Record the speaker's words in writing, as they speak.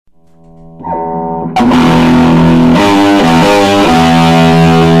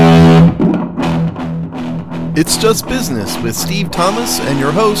It's Just Business with Steve Thomas and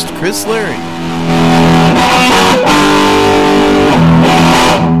your host, Chris Larry.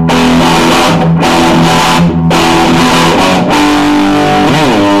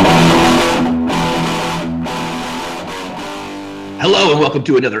 Hello and welcome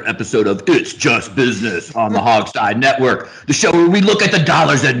to another episode of It's Just Business on the Hogside Network, the show where we look at the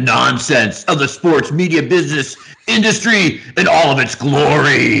dollars and nonsense of the sports media business industry in all of its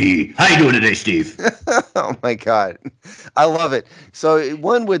glory. How you doing today, Steve? Oh my God. I love it. So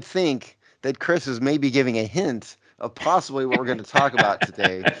one would think that Chris is maybe giving a hint of possibly what we're going to talk about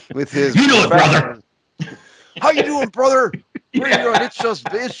today with his You know it, brother. How you doing, brother? What are you doing? It's just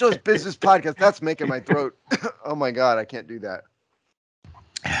business podcast. That's making my throat. Oh my God, I can't do that.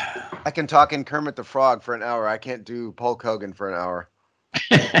 I can talk in Kermit the Frog for an hour. I can't do Hulk Hogan for an hour.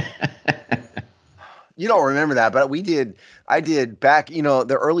 You don't remember that, but I did back,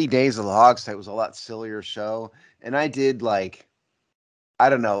 the early days of the Hogshead was a lot sillier show. And I did half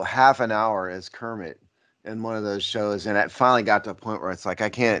an hour as Kermit in one of those shows. And it finally got to a point where it's like, I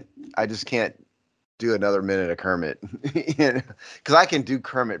just can't do another minute of Kermit. Because I can do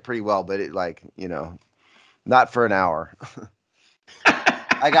Kermit pretty well, but not for an hour.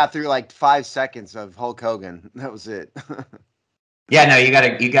 I got through like 5 seconds of Hulk Hogan. That was it. Yeah, no, you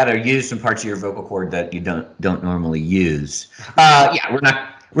gotta use some parts of your vocal cord that you don't normally use. We're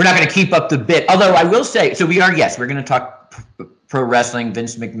not gonna keep up the bit. Although I will say, so we're gonna talk pro wrestling,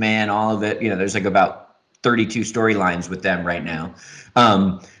 Vince McMahon, all of it. There's like about 32 storylines with them right now.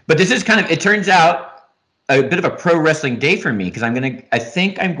 But this is it turns out a bit of a pro wrestling day for me because I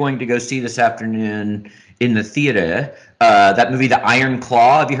think I'm going to go see this afternoon in the theater that movie, The Iron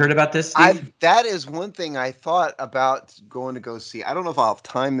Claw. Have you heard about this, Steve? That is one thing I thought about going to go see. I don't know if I'll have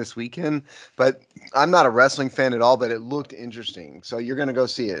time this weekend, but I'm not a wrestling fan at all, but it looked interesting. So you're going to go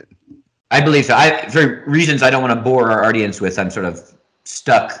see it? I believe so. For reasons I don't want to bore our audience with, I'm sort of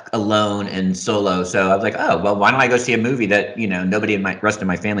stuck alone and solo. So I was like, oh, well, why don't I go see a movie that, nobody in my rest of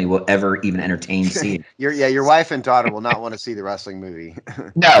my family will ever even entertain seeing? Your wife and daughter will not want to see the wrestling movie.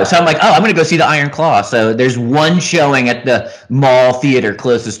 No. So I'm like, oh, I'm going to go see The Iron Claw. So there's one showing at the mall theater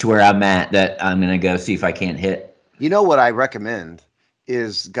closest to where I'm at that I'm going to go see if I can't hit. You know what I recommend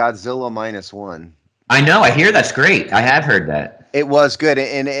is Godzilla -1. I know. I hear that's great. I have heard that. It was good.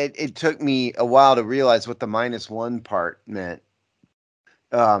 And it took me a while to realize what the -1 part meant.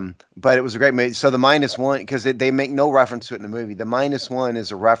 But it was a great movie. So the -1, because they make no reference to it in the movie. The -1 is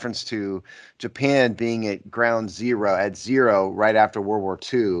a reference to Japan being at ground zero, at zero, right after World War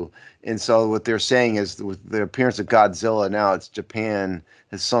II. And so what they're saying is with the appearance of Godzilla, now it's Japan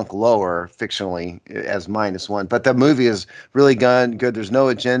has sunk lower fictionally as -1. But the movie is really good. There's no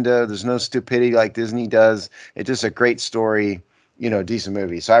agenda. There's no stupidity like Disney does. It's just a great story, decent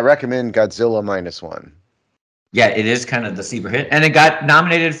movie. So I recommend Godzilla -1. Yeah, it is kind of the sleeper hit. And it got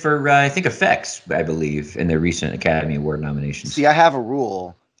nominated for, I think, effects, I believe, in their recent Academy Award nominations. See, I have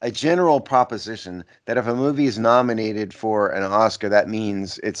a general proposition, that if a movie is nominated for an Oscar, that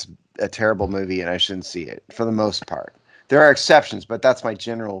means it's a terrible movie and I shouldn't see it, for the most part. There are exceptions, but that's my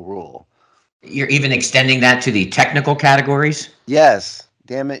general rule. You're even extending that to the technical categories? Yes.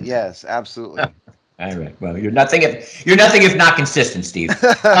 Damn it, yes, absolutely. All right. Well, you're nothing if not consistent, Steve.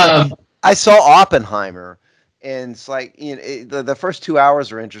 I saw Oppenheimer. And it's like, the first 2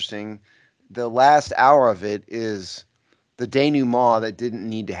 hours are interesting. The last hour of it is the denouement that didn't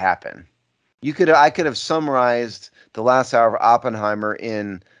need to happen. I could have summarized the last hour of Oppenheimer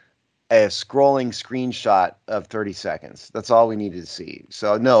in a scrolling screenshot of 30 seconds. That's all we needed to see.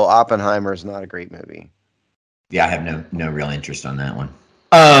 So no, Oppenheimer is not a great movie. Yeah, I have no real interest on that one.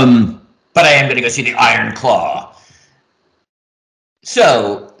 But I am going to go see The Iron Claw.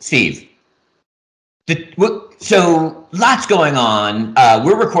 So, Steve. So lots going on.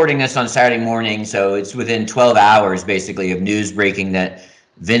 We're recording this on Saturday morning, so it's within 12 hours, basically, of news breaking that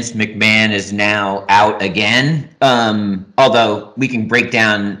Vince McMahon is now out again. Although we can break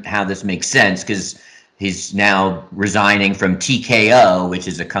down how this makes sense, because he's now resigning from TKO, which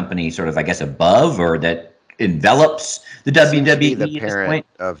is a company sort of, I guess, above or that envelops the WWE. The parent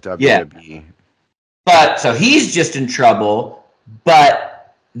of WWE. Yeah. But so he's just in trouble, but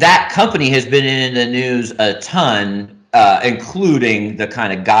that company has been in the news a ton, including the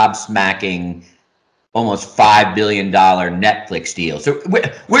kind of gobsmacking, almost $5 billion Netflix deal. So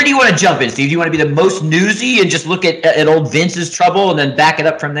where do you want to jump in, Steve? Do you want to be the most newsy and just look at old Vince's trouble and then back it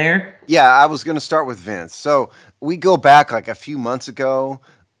up from there? Yeah, I was going to start with Vince. So we go back like a few months ago.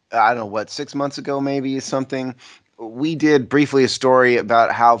 I don't know, 6 months ago maybe something. We did briefly a story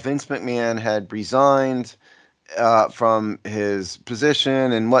about how Vince McMahon had resigned from his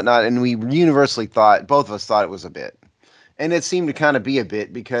position and whatnot, and we universally thought, both of us thought it was a bit. And it seemed to kind of be a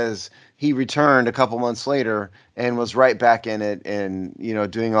bit because he returned a couple months later and was right back in it and,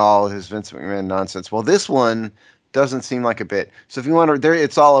 doing all his Vince McMahon nonsense. Well, this one doesn't seem like a bit. So if you want to, there,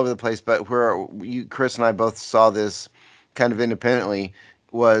 it's all over the place, but where Chris and I both saw this kind of independently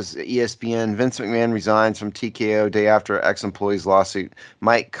was ESPN. Vince McMahon resigns from TKO day after ex-employee's lawsuit.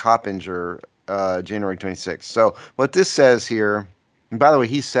 Mike Coppinger, January 26th. So what this says here, and by the way,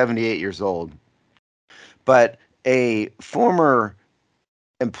 he's 78 years old, but a former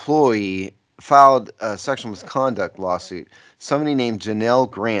employee filed a sexual misconduct lawsuit. Somebody named Janelle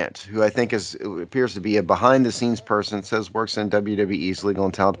Grant, who I think appears to be a behind-the-scenes person, says works in WWE's legal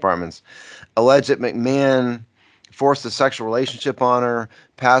and talent departments, alleged that McMahon forced a sexual relationship on her,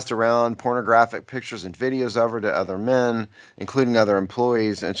 passed around pornographic pictures and videos of her to other men, including other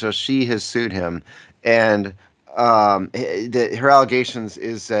employees, and so she has sued him. And her allegations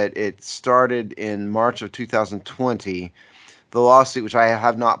is that it started in March of 2020. The lawsuit, which I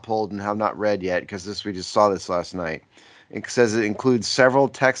have not pulled and have not read yet, because we just saw this last night, it says it includes several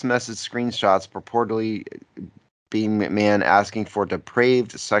text message screenshots purportedly being McMahon asking for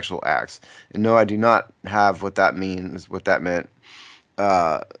depraved sexual acts. And no, I do not have what that means, what that meant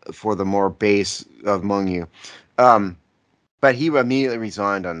for the more base among you. But he immediately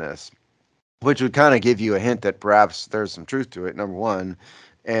resigned on this, which would kind of give you a hint that perhaps there's some truth to it, number one.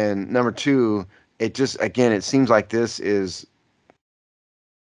 And number two, it just, again, it seems like this is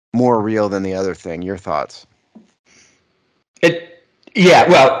more real than the other thing. Your thoughts? Yeah,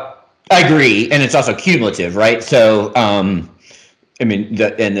 well, I agree, and it's also cumulative, right? So, I mean,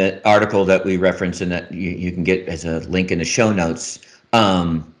 in the article that we reference and that you can get as a link in the show notes,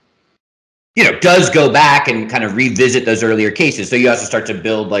 does go back and kind of revisit those earlier cases. So you also start to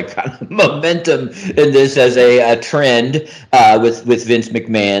build like kind of momentum in this as a trend with Vince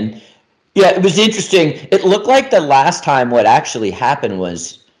McMahon. Yeah, it was interesting. It looked like the last time what actually happened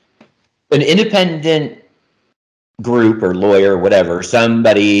was an independent group or lawyer, whatever,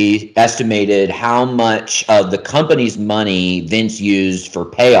 somebody estimated how much of the company's money Vince used for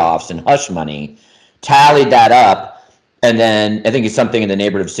payoffs and hush money, tallied that up, and then I think it's something in the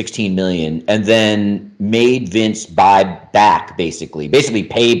neighborhood of 16 million, and then made Vince buy back, basically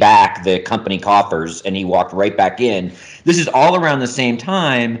pay back the company coffers, and he walked right back in. This is all around the same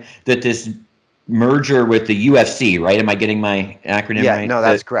time that this merger with the UFC, right? Am I getting my acronym right? No,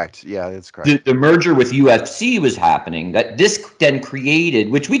 that's correct. Yeah, that's correct. The merger with UFC was happening. That this then created,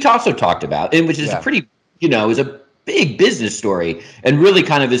 which we also talked about, and which is a pretty, is a big business story, and really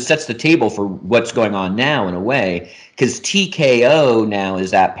kind of sets the table for what's going on now in a way, because TKO now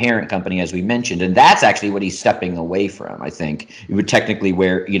is that parent company, as we mentioned, and that's actually what he's stepping away from. I think it would technically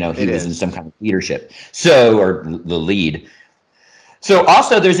where he was in some kind of leadership, or the lead. So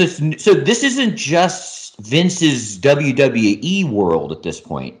also there's this. So this isn't just Vince's WWE world at this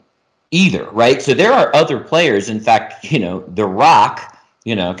point either, right? So there are other players. In fact, The Rock,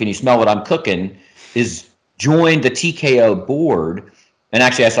 can you smell what I'm cooking, is joined the TKO board. And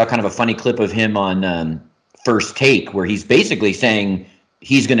actually, I saw kind of a funny clip of him on First Take where he's basically saying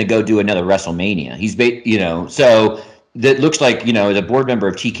he's going to go do another WrestleMania. So that looks like, the board member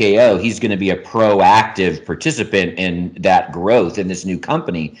of TKO, he's going to be a proactive participant in that growth in this new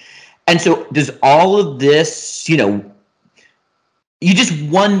company. And so does all of this, you just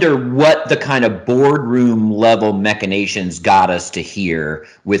wonder what the kind of boardroom level machinations got us to here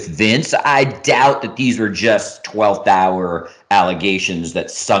with Vince. I doubt that these were just 12th hour allegations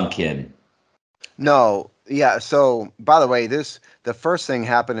that sunk him. No. Yeah. So by the way, the first thing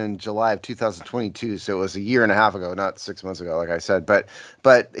happened in July of 2022. So it was a year and a half ago, not 6 months ago, like I said. But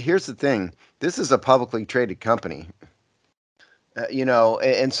here's the thing. This is a publicly traded company,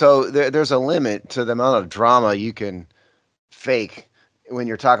 and so there's a limit to the amount of drama you can fake when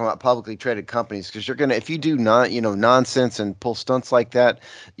you're talking about publicly traded companies, because if you do nonsense and pull stunts like that,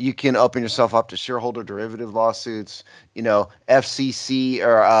 you can open yourself up to shareholder derivative lawsuits, FCC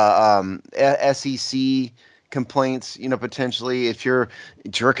or SEC complaints, potentially if you're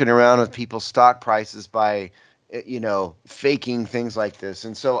jerking around with people's stock prices by, faking things like this.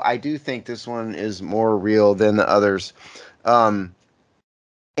 And so I do think this one is more real than the others. And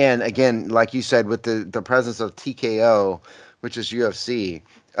again, like you said, with the presence of TKO, which is UFC,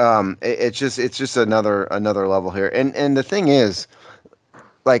 it's just another level here. And the thing is,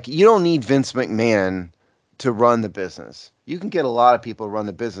 like, you don't need Vince McMahon to run the business. You can get a lot of people to run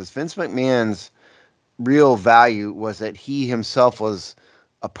the business. Vince McMahon's real value was that he himself was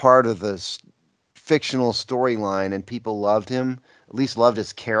a part of the fictional storyline, and people loved him. at least loved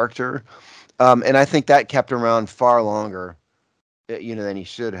his character. And I think that kept him around far longer, than he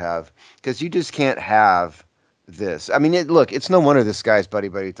should have, because you just can't have this. I mean, look, it's no wonder this guy's buddy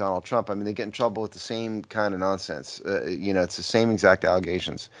with Donald Trump. I mean, they get in trouble with the same kind of nonsense. It's the same exact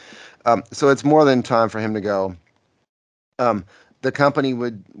allegations. So it's more than time for him to go. The company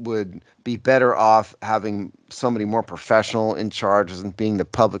would be better off having somebody more professional in charge and being the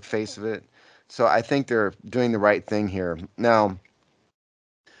public face of it. So I think they're doing the right thing here. Now,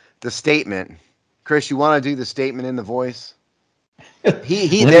 the statement, Chris, you want to do the statement in the voice? The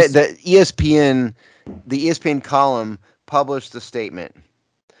ESPN column published the statement,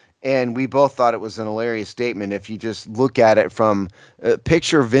 and we both thought it was an hilarious statement. If you just look at it from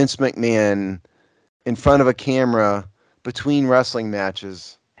picture Vince McMahon in front of a camera between wrestling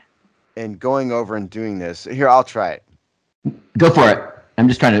matches and going over and doing this. Here, I'll try it. Go for it. I'm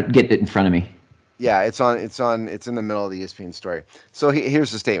just trying to get it in front of me. Yeah, it's in the middle of the ESPN story. So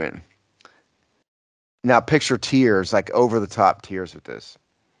here's the statement. Now picture tears, like over the top tears with this.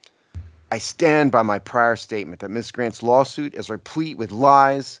 I stand by my prior statement that Ms. Grant's lawsuit is replete with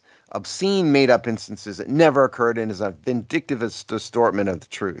lies, obscene made-up instances that never occurred, and is a vindictive distortment of the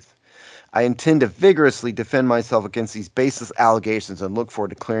truth. I intend to vigorously defend myself against these baseless allegations and look forward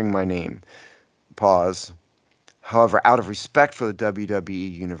to clearing my name. Pause. However, out of respect for the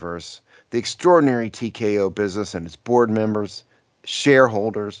WWE universe, the extraordinary TKO business and its board members,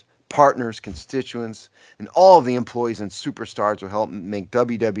 shareholders, partners, constituents, and all of the employees and superstars who helped make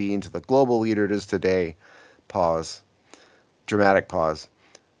WWE into the global leader it is today. Pause. Dramatic pause.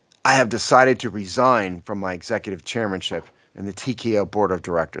 I have decided to resign from my executive chairmanship and the TKO board of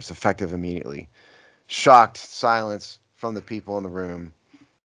directors, effective immediately. Shocked silence from the people in the room.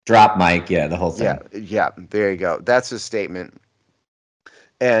 Drop mic, yeah, the whole thing. Yeah, there you go. That's his statement.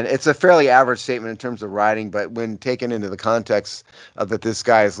 And it's a fairly average statement in terms of writing, but when taken into the context of that this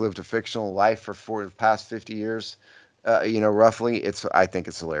guy has lived a fictional life for the past 50 years, roughly, I think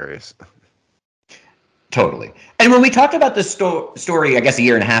it's hilarious. Totally. And when we talked about this story, I guess a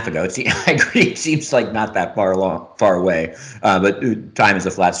year and a half ago, I agree, it seems like not that far away, but time is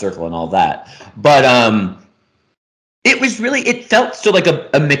a flat circle and all that. But it felt still like a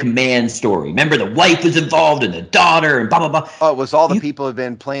McMahon story. Remember, the wife was involved and the daughter and blah, blah, blah. Oh, it was all the people who have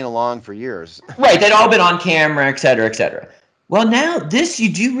been playing along for years. Right. They'd all been on camera, et cetera, et cetera. Well, now this,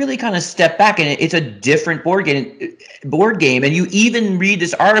 you do really kind of step back, and it's a different board game. And you even read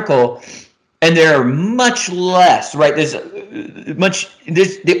this article, and there are much less, right?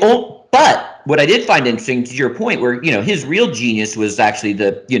 But what I did find interesting, to your point, where, his real genius was actually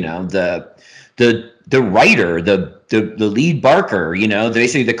the writer, the lead barker,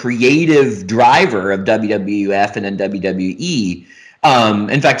 basically the creative driver of WWF and then WWE.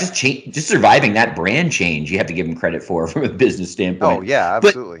 In fact, just surviving that brand change, you have to give him credit for from a business standpoint. Oh yeah,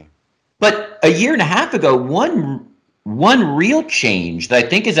 absolutely. But a year and a half ago, one real change that I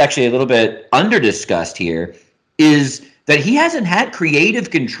think is actually a little bit under-discussed here is that he hasn't had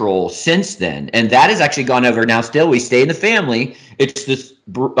creative control since then. And that has actually gone over. Now, still, we stay in the family. It's this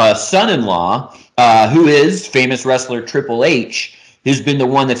son-in-law, who is famous wrestler Triple H, who's been the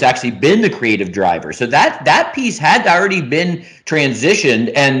one that's actually been the creative driver. So that piece had already been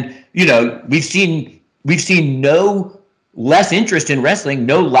transitioned. And, we've seen no less interest in wrestling,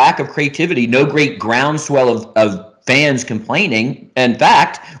 no lack of creativity, no great groundswell of fans complaining. In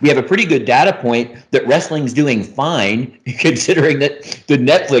fact, we have a pretty good data point that wrestling's doing fine, considering that the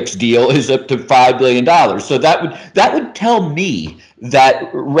Netflix deal is up to $5 billion. So that would tell me that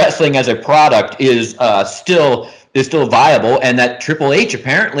wrestling as a product is still viable, and that Triple H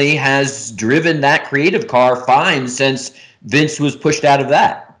apparently has driven that creative car fine since Vince was pushed out of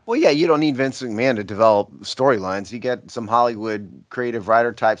that. Well, yeah, you don't need Vince McMahon to develop storylines. You get some Hollywood creative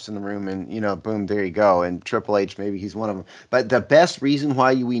writer types in the room, and boom, there you go. And Triple H, maybe he's one of them. But the best reason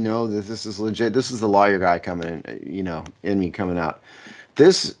why we know that this is legit, this is the lawyer guy coming in, in me coming out.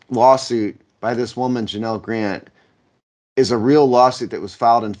 This lawsuit by this woman, Janelle Grant, is a real lawsuit that was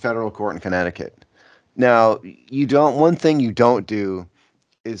filed in federal court in Connecticut. Now, one thing you don't do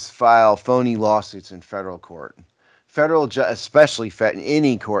is file phony lawsuits in federal court. Especially in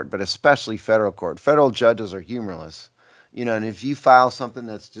any court, but especially federal court. Federal judges are humorless, and if you file something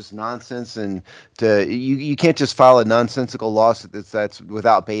that's just nonsense, and you can't just file a nonsensical lawsuit that's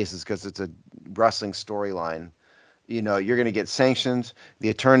without basis because it's a wrestling storyline. You're going to get sanctions. The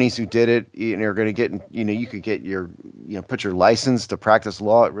attorneys who did it, are going to get, you could get put your license to practice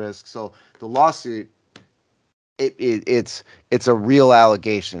law at risk. So the lawsuit, it's a real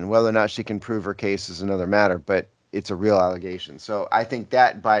allegation. Whether or not she can prove her case is another matter, but it's a real allegation. So I think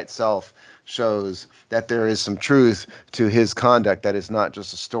that by itself shows that there is some truth to his conduct that is not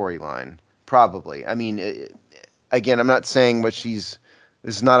just a storyline. Probably. I mean, again, I'm not saying this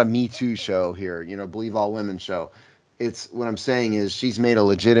is not a Me Too show here, believe all women show. It's what I'm saying is she's made a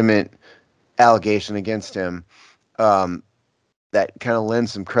legitimate allegation against him that kind of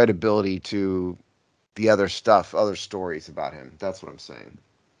lends some credibility to the other stories about him. That's what I'm saying.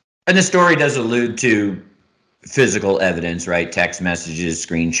 And the story does allude to physical evidence, right? Text messages,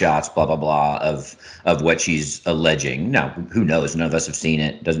 screenshots, blah, blah, blah, of what she's alleging. Now, who knows? None of us have seen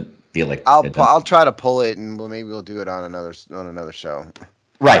it. Doesn't feel like I'll try to pull it, and maybe we'll do it on another show.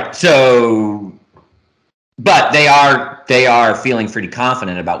 Right. So, but they are feeling pretty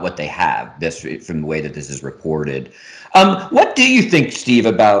confident about what they have. This from the way that this is reported. What do you think, Steve,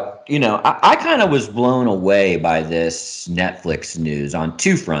 about, I kind of was blown away by this Netflix news on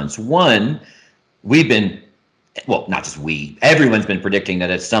two fronts. One, not just everyone's been predicting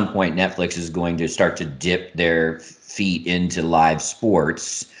that at some point Netflix is going to start to dip their feet into live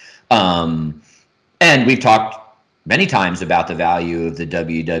sports. And we've talked many times about the value of the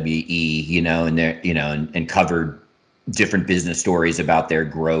WWE, and covered different business stories about their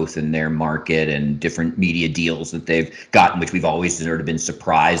growth and their market and different media deals that they've gotten, which we've always sort of been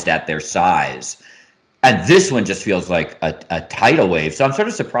surprised at their size. And this one just feels like a tidal wave. So I'm sort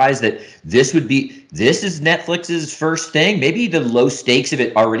of surprised that this is Netflix's first thing. Maybe the low stakes of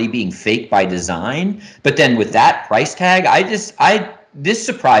it already being fake by design. But then with that price tag, this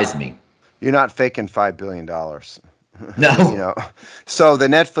surprised me. You're not faking $5 billion. No. So the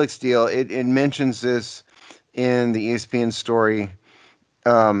Netflix deal, it mentions this in the ESPN story.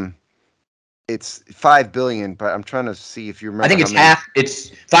 It's $5 billion, but I'm trying to see if you remember. I think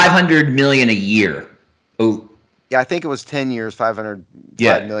it's $500 million a year. Oh, yeah, I think it was 10 years,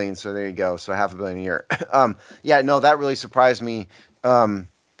 505 million. So there you go. So $500 million a year. That really surprised me.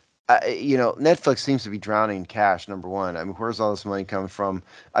 Netflix seems to be drowning in cash, number one. I mean, where's all this money coming from?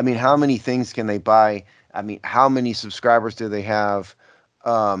 I mean, how many things can they buy? I mean, how many subscribers do they have?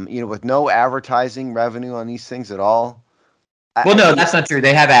 With no advertising revenue on these things at all. That's not true.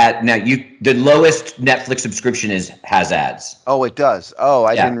 They have ad now. The lowest Netflix subscription has ads. Oh, it does. Oh,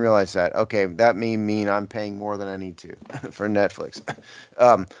 I didn't realize that. Okay, that may mean I'm paying more than I need to for Netflix.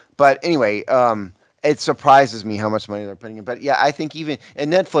 But anyway, it surprises me how much money they're putting in. But yeah, I think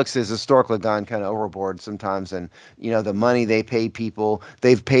and Netflix has historically gone kind of overboard sometimes. And the money they pay people,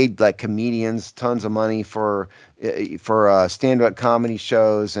 they've paid like comedians tons of money for stand-up comedy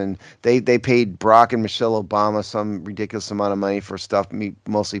shows, and they paid Barack and Michelle Obama some ridiculous amount of money for stuff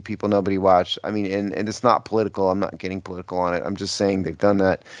mostly people nobody watched. I mean, and it's not political. I'm not getting political on it. I'm just saying they've done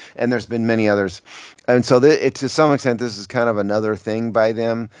that, and there's been many others. And so to some extent, this is kind of another thing by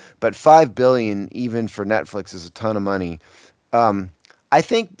them. But $5 billion, even for Netflix, is a ton of money. I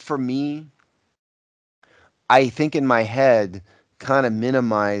think for me, in my head, kind of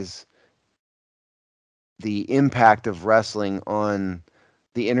minimize the impact of wrestling on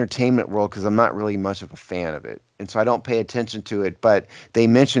the entertainment world because I'm not really much of a fan of it, and so I don't pay attention to it. But they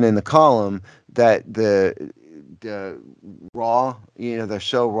mention in the column that the Raw, the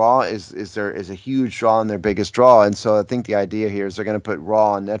show Raw is a huge draw and their biggest draw, and so I think the idea here is they're going to put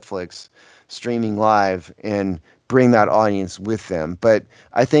Raw on Netflix streaming live and bring that audience with them. But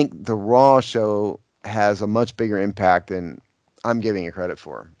I think the Raw show has a much bigger impact than I'm giving it credit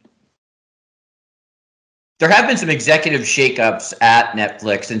for. There have been some executive shakeups at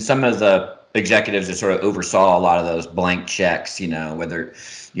Netflix, and some of the executives that sort of oversaw a lot of those blank checks, whether,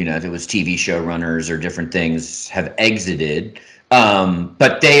 if it was TV showrunners or different things, have exited.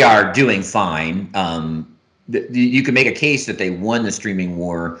 But they are doing fine. You can make a case that they won the streaming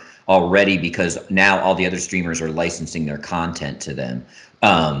war already because now all the other streamers are licensing their content to them.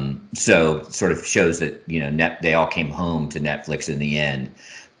 So sort of shows that, they all came home to Netflix in the end.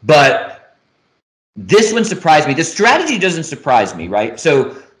 But this one surprised me. The strategy doesn't surprise me, right?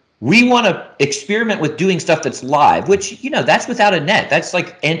 So we want to experiment with doing stuff that's live, which, that's without a net. That's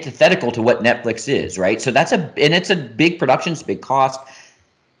like antithetical to what Netflix is, right? So it's a big production, it's a big cost.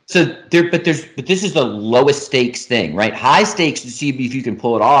 So but this is the lowest stakes thing, right? High stakes to see if you can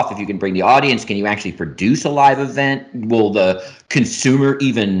pull it off, if you can bring the audience, can you actually produce a live event? Will the consumer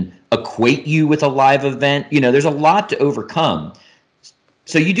even equate you with a live event? There's a lot to overcome.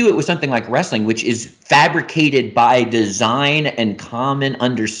 So you do it with something like wrestling, which is fabricated by design and common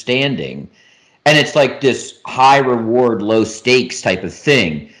understanding. And it's like this high reward, low stakes type of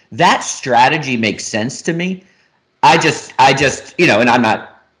thing. That strategy makes sense to me. I just, and I'm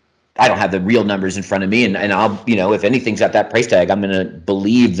not I don't have the real numbers in front of me, and I'll, if anything's at that price tag, I'm going to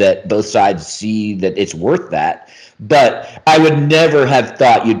believe that both sides see that it's worth that. But I would never have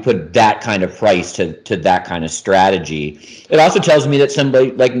thought you'd put that kind of price to that kind of strategy. It also tells me that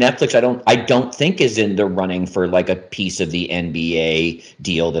somebody like Netflix, I don't think is in the running for like a piece of the NBA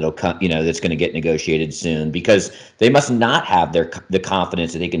deal that'll come, that's going to get negotiated soon, because they must not have the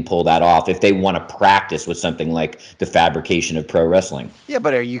confidence that they can pull that off if they want to practice with something like the fabrication of pro wrestling. Yeah,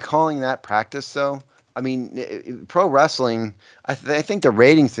 but are you calling that practice though? I mean, pro wrestling. I think the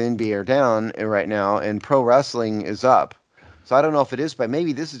ratings in NBA are down right now, and pro wrestling is up. So I don't know if it is, but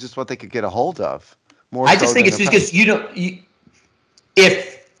maybe this is just what they could get a hold of. More. I just think it's because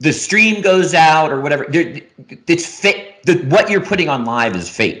if the stream goes out or whatever, it's fake. What you're putting on live is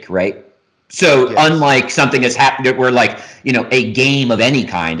fake, right? So yes. Unlike something that's happened where like a game of any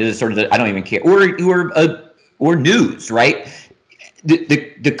kind is sort of I don't even care, or news, right?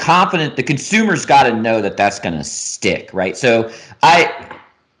 The consumer's got to know that that's going to stick, right? So I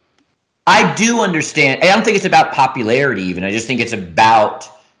do understand. I don't think it's about popularity even. I just think it's about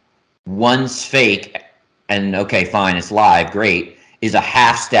one's fake and okay, fine, it's live, great, is a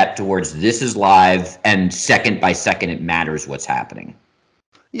half step towards this is live, and second by second it matters what's happening.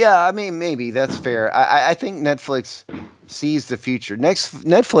 Yeah, I mean, maybe that's fair. I think Netflix sees the future.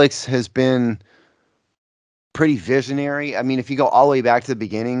 Netflix has been pretty visionary. I mean, if you go all the way back to the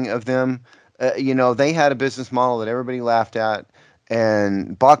beginning of them, they had a business model that everybody laughed at,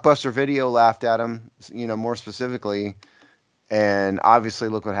 and Blockbuster Video laughed at them, more specifically. And obviously,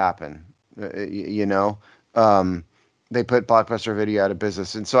 look what happened. They put Blockbuster Video out of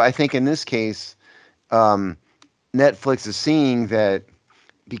business. And so I think in this case, Netflix is seeing that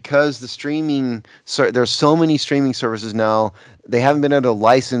because there's so many streaming services now, they haven't been able to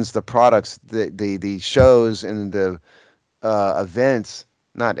license the products, the shows and the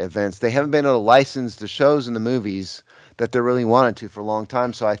not events. They haven't been able to license the shows and the movies that they really wanted to for a long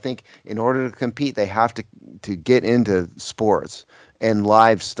time. So I think in order to compete, they have to get into sports and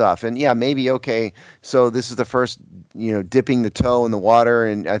live stuff. And yeah, maybe, okay, so this is the first, dipping the toe in the water.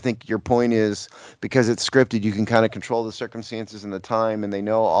 And I think your point is because it's scripted, you can kind of control the circumstances and the time, and they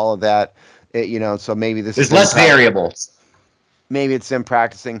know all of that, so maybe there's less variables. Maybe it's them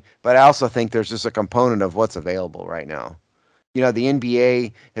practicing, but I also think there's just a component of what's available right now. The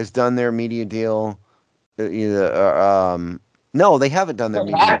NBA has done their media deal. No, they haven't done their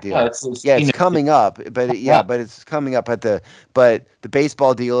media deal. It's coming up, but it's coming up but the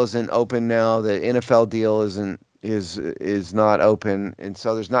baseball deal isn't open now. The NFL deal is not open, and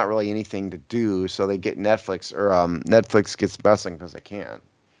so there's not really anything to do. So they get Netflix, or Netflix gets wrestling because they can.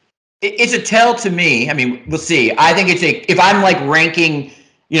 It's a tell to me. I mean, we'll see. I think if I'm like ranking,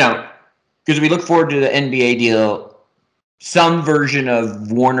 because we look forward to the NBA deal, some version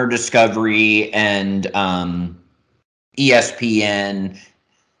of Warner Discovery and ESPN,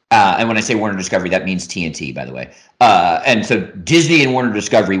 and when I say Warner Discovery, that means TNT, by the way. And so Disney and Warner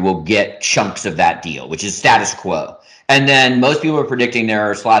Discovery will get chunks of that deal, which is status quo. And then most people are predicting there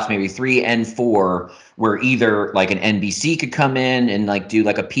are slots, maybe 3 and 4, where either like an NBC could come in and like do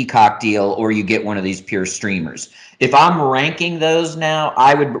like a Peacock deal, or you get one of these pure streamers. If I'm ranking those now,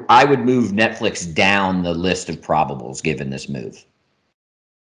 I would move Netflix down the list of probables given this move.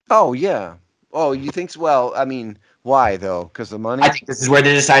 Oh yeah. Oh, you think so? Well, I mean, why though? Because the money? I think this is where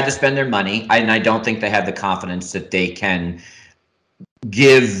they decide to spend their money, and I don't think they have the confidence that they can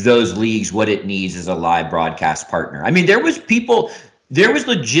give those leagues what it needs as a live broadcast partner. I mean, there was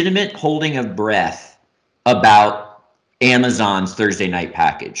legitimate holding of breath about Amazon's Thursday night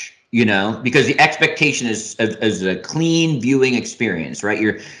package, because the expectation is a clean viewing experience, right?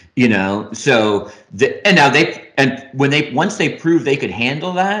 Once they proved they could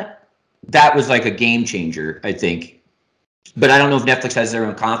handle that, that was like a game changer, I think. But I don't know if Netflix has their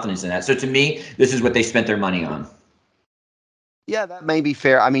own confidence in that. So to me, this is what they spent their money on. Yeah, that may be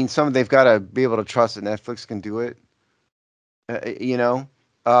fair. I mean, they've got to be able to trust that Netflix can do it.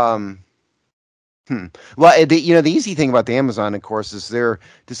 Well, the easy thing about the Amazon, of course, is they're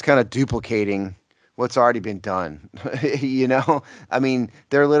just kind of duplicating what's already been done. I mean,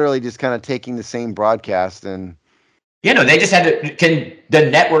 they're literally just kind of taking the same broadcast and. They just can the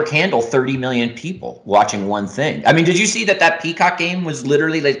network handle 30 million people watching one thing? I mean, did you see that Peacock game was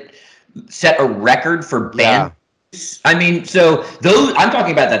literally like set a record for band? Yeah. I mean, so those I'm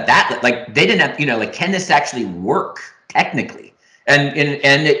talking about that like they didn't have, like, can this actually work technically?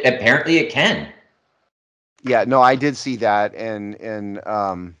 And apparently it can. Yeah, no, I did see that, and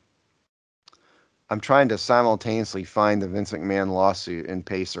I'm trying to simultaneously find the Vince McMahon lawsuit in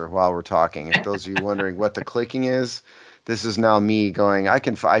Pacer while we're talking. If those of you wondering what the clicking is, This is now me going, I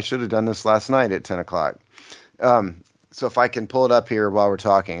should have done this last night at 10 o'clock. So if I can pull it up here while we're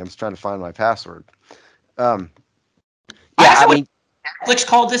talking, I'm just trying to find my password. I mean, Netflix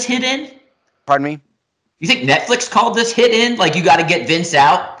called this hit in. Pardon me? You think Netflix called this hit in? Like, you got to get Vince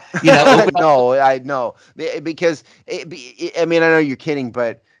out? No, I know, because I mean, I know you're kidding,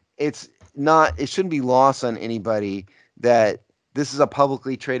 but it's not. It shouldn't be lost on anybody that this is a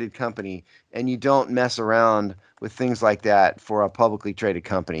publicly traded company, and you don't mess around with things like that for a publicly traded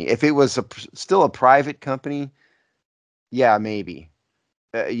company. If it was still a private company, yeah, maybe.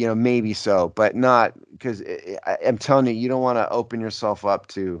 Maybe so, but not because I'm telling you, you don't want to open yourself up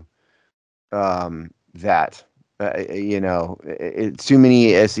to that. It's too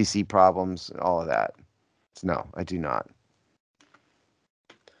many SEC problems, all of that. So no, I do not.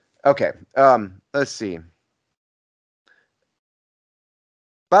 Okay, let's see.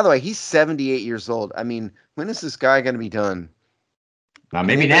 By the way, he's 78 years old. I mean, when is this guy going to be done?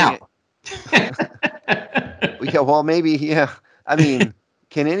 Maybe now. Yeah, well, maybe, yeah. I mean,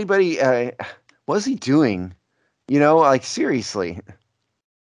 can anybody, what's he doing? Like, seriously.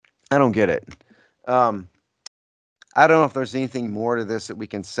 I don't get it. I don't know if there's anything more to this that we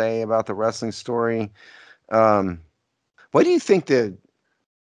can say about the wrestling story. What do you think the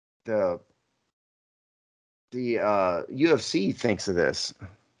UFC thinks of this?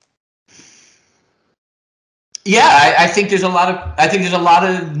 Yeah, I think there's a lot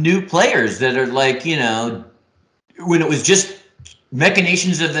of new players that are like, when it was just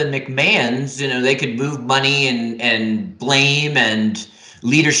machinations of the McMahons, they could move money and blame and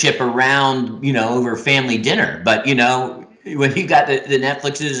leadership around, over family dinner. But, when you got the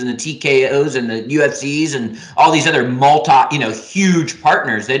Netflixes and the TKOs and the UFCs and all these other huge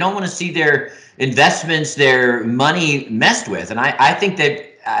partners, they don't want to see their investments, their money messed with. And I think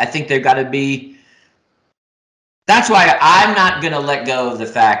they've got to be. That's why I'm not going to let go of the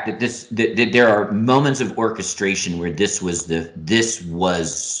fact that that there are moments of orchestration where this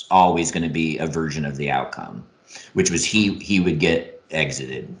was always going to be a version of the outcome, which was he would get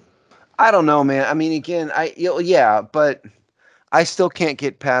exited. I don't know, man. I mean, again, but I still can't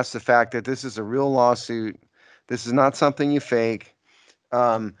get past the fact that this is a real lawsuit. This is not something you fake.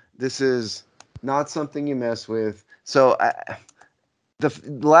 This is not something you mess with. So the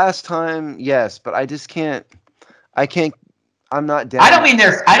last time, yes, but I just can't. I'm not down. I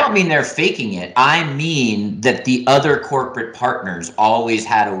don't mean they're faking it. I mean that the other corporate partners always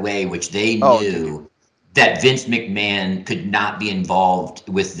had a way, which they knew that Vince McMahon could not be involved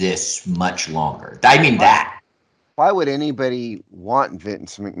with this much longer. I mean that. Why would anybody want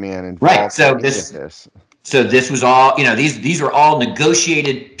Vince McMahon involved? Right. So this was all, these are all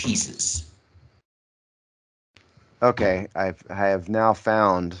negotiated pieces. Okay, I have now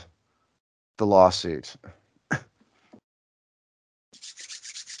found the lawsuit.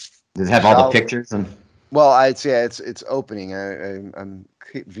 Does it have all the pictures? Well, I'd say it's opening. I'm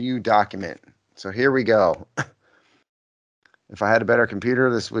view document. So here we go. If I had a better computer,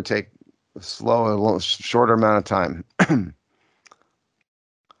 this would take a shorter amount of time.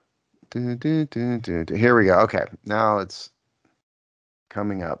 Here we go. Okay, now it's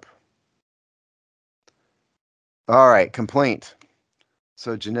coming up. All right, complaint.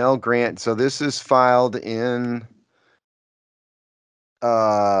 So Janelle Grant. So this is filed in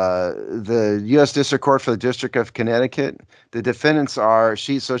the U.S. District Court for the District of Connecticut. The defendants are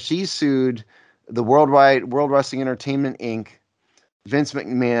she sued the World Wrestling Entertainment Inc., Vince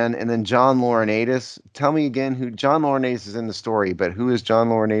McMahon, and then John Laurinaitis. Tell me again who John Laurinaitis is in the story, but who is John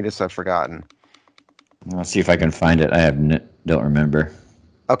Laurinaitis? I've forgotten. Let's see if I can find it. I don't remember.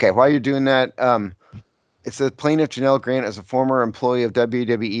 Okay, while you're doing that, it's the plaintiff Janelle Grant, as a former employee of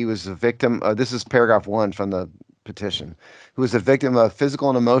WWE, was a victim. This is paragraph 1 from the petition. Who was a victim of physical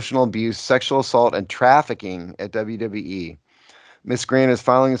and emotional abuse, sexual assault, and trafficking at WWE. Ms. Grant is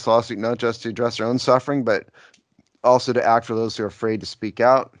filing this lawsuit not just to address her own suffering, but also to act for those who are afraid to speak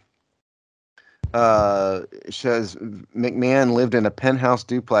out. She says McMahon lived in a penthouse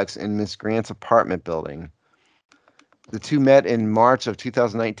duplex in Ms. Grant's apartment building. The two met in March of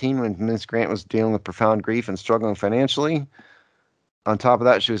 2019 when Ms. Grant was dealing with profound grief and struggling financially. On top of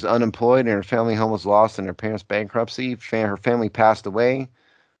that, she was unemployed and her family home was lost in her parents' bankruptcy. Her family passed away.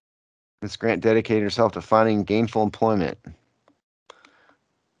 Ms. Grant dedicated herself to finding gainful employment.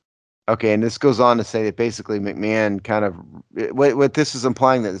 Okay, and this goes on to say that basically McMahon kind of, what this is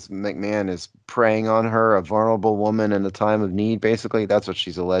implying, that McMahon is preying on her, a vulnerable woman in a time of need, basically. That's what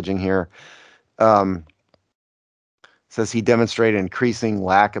she's alleging here. Says he demonstrated increasing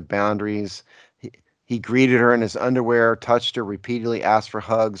lack of boundaries. He greeted her in his underwear, touched her repeatedly, asked for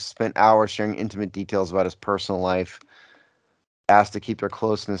hugs, spent hours sharing intimate details about his personal life. asked to keep their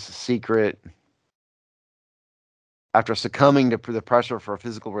closeness a secret. After succumbing to the pressure for a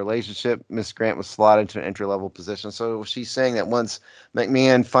physical relationship, Miss Grant was slotted into an entry-level position. So she's saying that once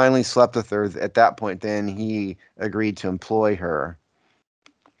McMahon finally slept with her, at that point, then he agreed to employ her.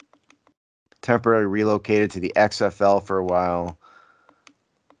 Temporarily relocated to the XFL for a while.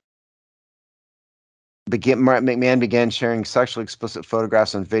 McMahon began sharing sexually explicit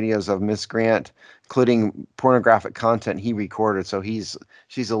photographs and videos of Miss Grant, including pornographic content he recorded. So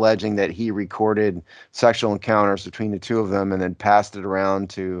she's alleging that he recorded sexual encounters between the two of them and then passed it around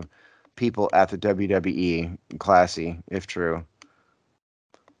to people at the WWE. Classy, if true.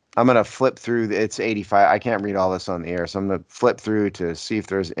 I'm going to flip through. It's 85. I can't read all this on the air, so I'm going to flip through to see if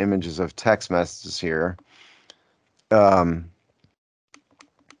there's images of text messages here.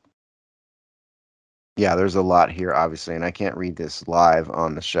 Yeah, there's a lot here, obviously, and I can't read this live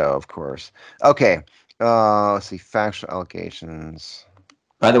on the show, of course. Okay, let's see, factual allegations.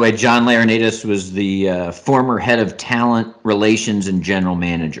 By the way, John Laurinaitis was the former head of talent relations and general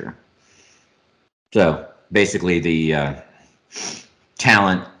manager. So basically the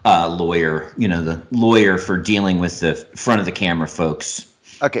talent lawyer, the lawyer for dealing with the front of the camera folks.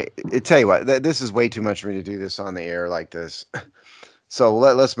 Okay, I tell you what, this is way too much for me to do this on the air like this. So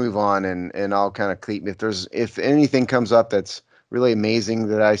let's move on, and I'll kind of keep, if anything comes up that's really amazing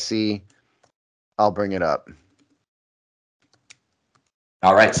that I see, I'll bring it up.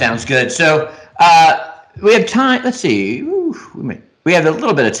 All right, sounds good. So we have time. Let's see. We have a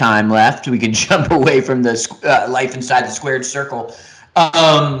little bit of time left. We can jump away from the life inside the squared circle.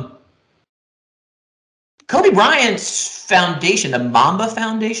 Kobe Bryant's foundation, the Mamba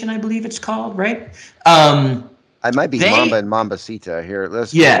Foundation, I believe it's called, right? I might be Mamba and Mambacita here.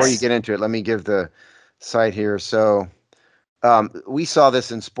 Before you get into it, let me give the site here. So we saw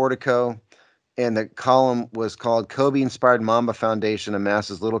this in Sportico, and the column was called Kobe-Inspired Mamba Foundation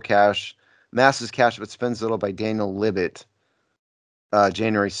Amasses Cash but Spends Little by Daniel Libet,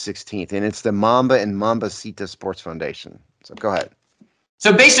 January 16th. And it's the Mamba and Mambacita Sports Foundation. So go ahead.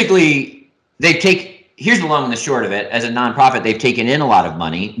 So basically, here's the long and the short of it. As a nonprofit, they've taken in a lot of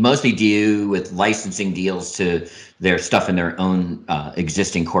money, mostly due with licensing deals to their stuff in their own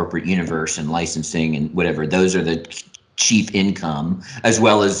existing corporate universe and licensing and whatever. Those are the chief income, as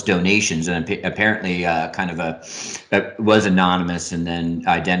well as donations. And apparently was anonymous and then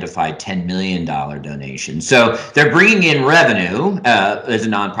identified $10 million donation. So they're bringing in revenue as a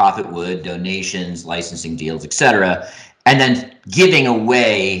nonprofit would, donations, licensing deals, etc., and then giving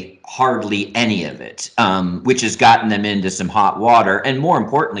away hardly any of it, which has gotten them into some hot water, and more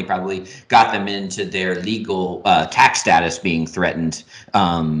importantly, probably got them into their legal tax status being threatened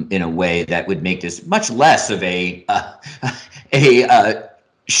in a way that would make this much less of a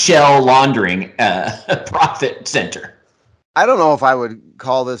shell laundering profit center. I don't know if I would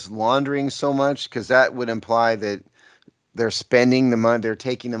call this laundering so much, because that would imply that they're spending the money, they're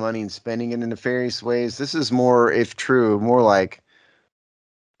taking the money and spending it in nefarious ways. This is more, if true, more like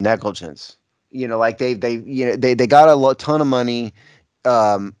negligence. Like they got a ton of money,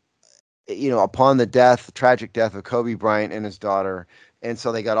 upon the tragic death of Kobe Bryant and his daughter, and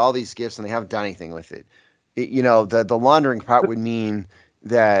so they got all these gifts and they haven't done anything with it. The laundering part would mean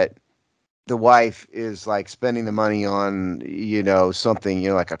that the wife is like spending the money on, something,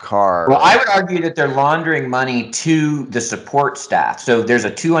 like a car. Well, I would argue that they're laundering money to the support staff. So there's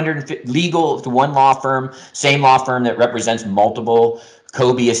a 250 legal, one law firm, same law firm that represents multiple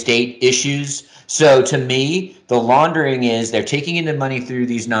Kobe estate issues. So to me, the laundering is they're taking in the money through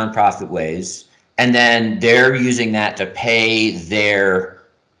these nonprofit ways, and then they're using that to pay their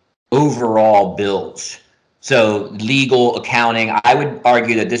overall bills. So legal, accounting, I would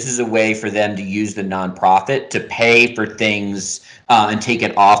argue that this is a way for them to use the nonprofit to pay for things and take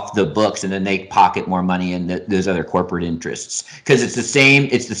it off the books, and then they pocket more money in those other corporate interests, because it's the same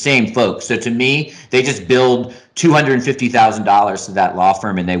folks. So to me, they just build $250,000 to that law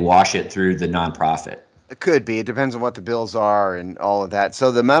firm and they wash it through the nonprofit. It could be. It depends on what the bills are and all of that.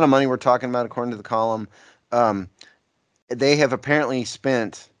 So the amount of money we're talking about, according to the column, they have apparently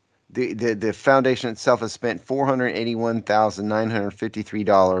spent. The foundation itself has spent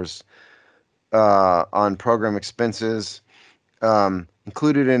 $481,953 on program expenses.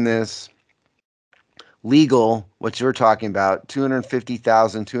 Included in this, legal, what you're talking about,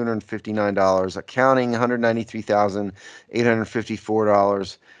 $250,259, accounting,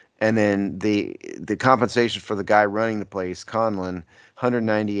 $193,854, and then the compensation for the guy running the place, Conlon,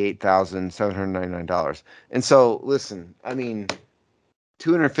 $198,799. And so, listen, I mean,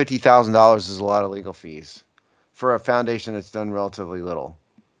 $250,000 is a lot of legal fees for a foundation that's done relatively little.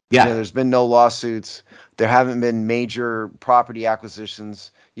 Yeah. There's been no lawsuits. There haven't been major property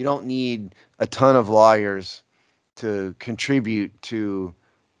acquisitions. You don't need a ton of lawyers to contribute to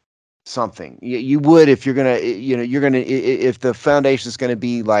something. You would if you're gonna, if the foundation is gonna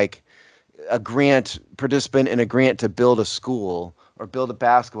be like a grant participant in a grant to build a school or build a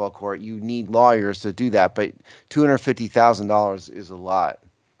basketball court, you need lawyers to do that. But $250,000 is a lot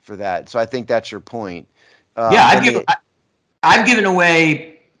for that. So I think that's your point. Yeah, I've given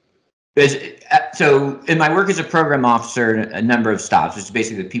away. So in my work as a program officer, a number of stops, which is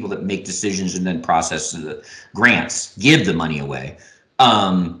basically the people that make decisions and then process the grants, give the money away.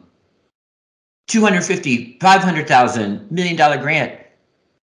 250, 500,000, $1 million grant.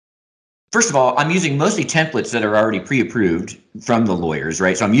 First of all, I'm using mostly templates that are already pre-approved from the lawyers,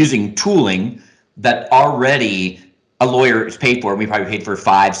 right? So I'm using tooling that already a lawyer is paid for, and we probably paid for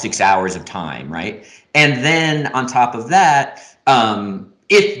 5-6 hours of time, right? And then on top of that,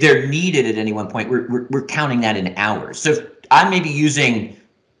 if they're needed at any one point, we're counting that in hours. So I may be using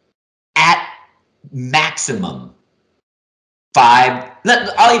at maximum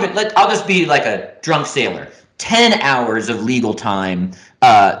I'll just be like a drunk sailor. 10 hours of legal time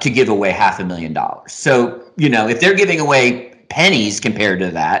to give away $500,000. So, if they're giving away pennies compared to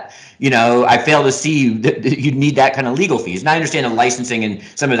that, I fail to see that you'd need that kind of legal fees. And I understand the licensing and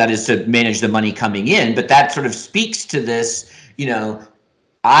some of that is to manage the money coming in, but that sort of speaks to this,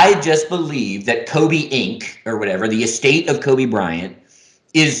 I just believe that Kobe Inc. or whatever, the estate of Kobe Bryant,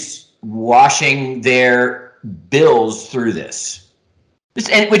 is washing their bills through this.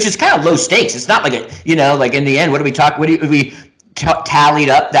 Which is kind of low stakes. It's not like like in the end, what do we talk? We tallied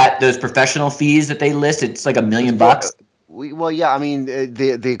up those professional fees that they list? It's like $1 million. Well, yeah. I mean,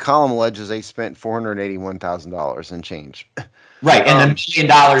 the column alleges they spent $481,000 and change. Right, and $1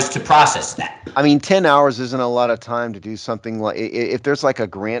 million to process that. I mean, 10 hours isn't a lot of time to do something like if there's like a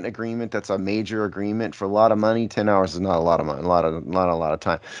grant agreement that's a major agreement for a lot of money. 10 hours is not a lot of money, not a lot of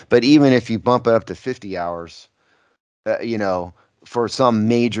time. But even if you bump it up to 50 hours, for some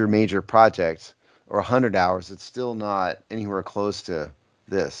major project or 100 hours, it's still not anywhere close to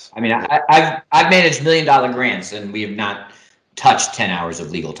this. I mean, I've managed $1 million grants, and we have not touched 10 hours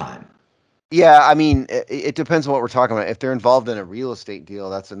of legal time. Yeah, I mean, it depends on what we're talking about. If they're involved in a real estate deal,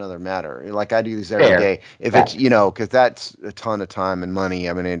 that's another matter. Like I do this every day. If it's, because that's a ton of time and money.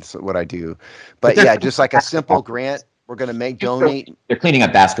 I mean, it's what I do. But yeah, just like a simple grant, we're going to donate. They're cleaning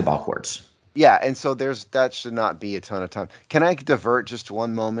up basketball courts. Yeah, and so that should not be a ton of time. Can I divert just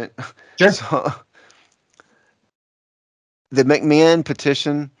one moment? Sure. So, the McMahon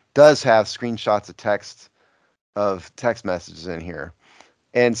petition does have screenshots of text messages in here.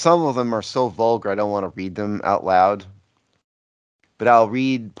 And some of them are so vulgar, I don't want to read them out loud. But I'll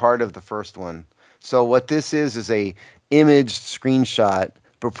read part of the first one. So what this is a imaged screenshot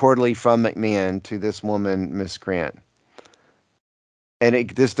purportedly from McMahon to this woman, Miss Grant. And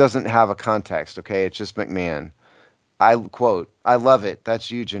this doesn't have a context, okay? It's just McMahon. I quote, "I love it. That's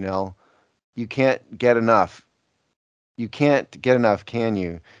you, Janelle. You can't get enough. You can't get enough, can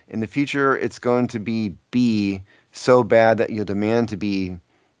you? In the future, it's going to be so bad that you'll demand to be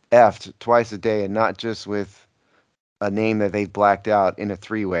effed twice a day and not just with a name that they've blacked out in a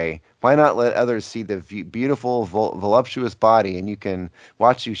three-way. Why not let others see the beautiful, voluptuous body and you can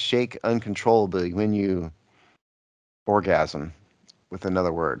watch you shake uncontrollably when you orgasm with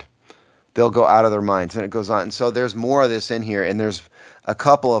another word. They'll go out of their minds." And it goes on. And so there's more of this in here. And there's a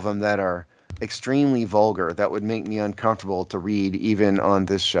couple of them that are extremely vulgar that would make me uncomfortable to read even on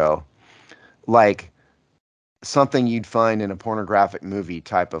this show. Like something you'd find in a pornographic movie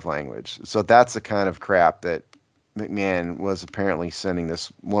type of language. So that's the kind of crap that McMahon was apparently sending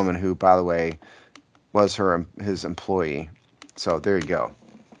this woman who, by the way, was his employee. So there you go.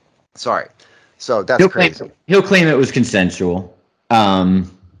 Sorry. So that's crazy. He'll claim it was consensual.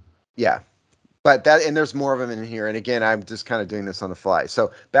 Yeah. But and there's more of them in here. And again, I'm just kind of doing this on the fly.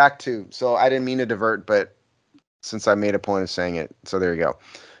 So so I didn't mean to divert, but since I made a point of saying it, so there you go.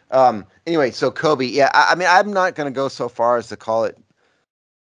 Anyway, so Kobe, yeah, I mean, I'm not going to go so far as to call it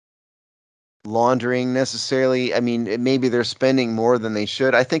laundering necessarily. I mean, maybe they're spending more than they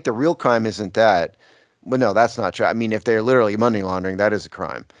should. I think the real crime isn't that. Well, no, that's not true. I mean, if they're literally money laundering, that is a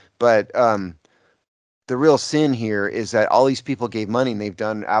crime. But the real sin here is that all these people gave money and they've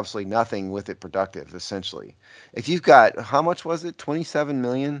done absolutely nothing with it productive, essentially. If you've got, how much was it? $27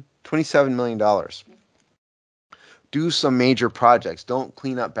 million? $27 million. Do some major projects. Don't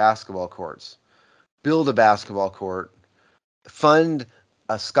clean up basketball courts. Build a basketball court. Fund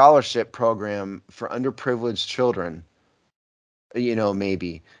a scholarship program for underprivileged children.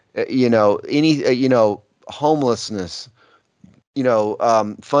 Maybe. Homelessness.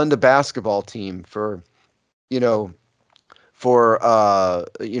 fund a basketball team for, you know,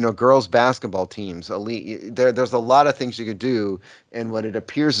 girls basketball teams, elite. There's a lot of things you could do, and what it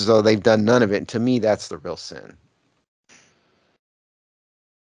appears as though they've done none of it. And to me, that's the real sin.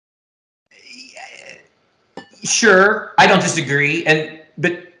 Sure, I don't disagree,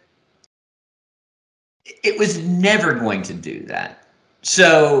 but it was never going to do that.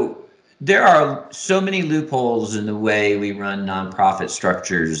 So there are so many loopholes in the way we run nonprofit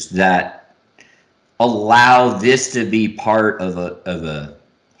structures that allow this to be part of a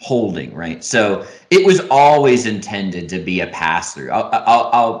holding, right? So it was always intended to be a pass through.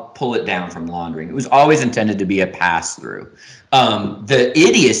 I'll pull it down from laundering. It was always intended to be a pass through. The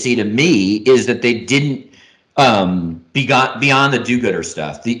idiocy to me is that they didn't beyond the do-gooder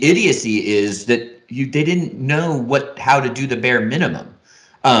stuff. The idiocy is that they didn't know how to do the bare minimum.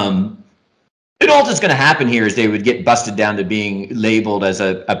 All that's going to happen here is they would get busted down to being labeled as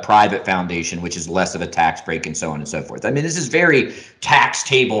a private foundation, which is less of a tax break and so on and so forth. I mean, this is very tax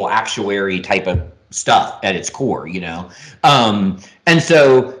table actuary type of stuff at its core, and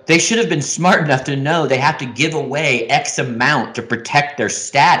so they should have been smart enough to know they have to give away X amount to protect their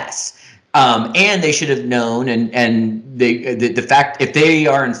status. And they should have known, and the fact, if they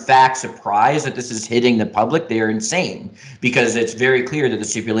are in fact surprised that this is hitting the public, they are insane, because it's very clear that the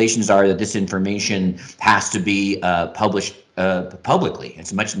stipulations are that this information has to be published publicly.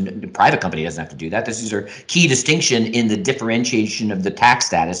 The private company doesn't have to do that. This is a key distinction in the differentiation of the tax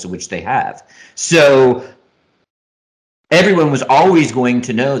status of which they have. So everyone was always going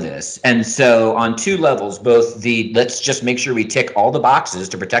to know this. And so on two levels, both let's just make sure we tick all the boxes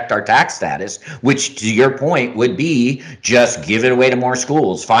to protect our tax status, which to your point would be just give it away to more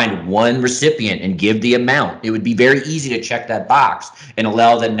schools, find one recipient and give the amount. It would be very easy to check that box and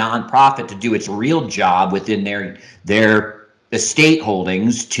allow the nonprofit to do its real job within their estate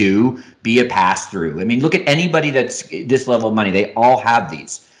holdings to be a pass through. I mean, look at anybody that's this level of money. They all have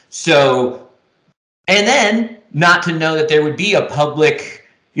these. So, and then not to know that there would be a public,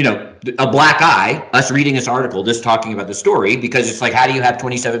 a black eye, us reading this article, just talking about the story, because it's like, how do you have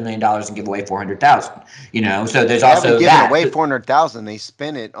 $27 million and give away $400,000? So there's also given that. Away $400,000, they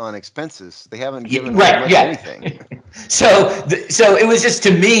spent it on expenses. They haven't given away much anything. So it was just,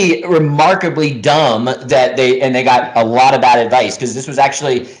 to me, remarkably dumb that they got a lot of bad advice, because this was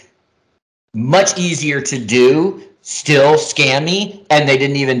actually much easier to do, still scammy, and they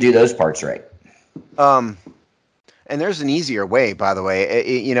didn't even do those parts right. And there's an easier way, by the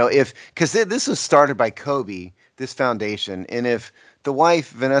way, because this was started by Kobe, this foundation. And if the wife,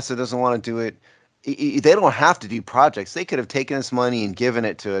 Vanessa, doesn't want to do it, they don't have to do projects. They could have taken this money and given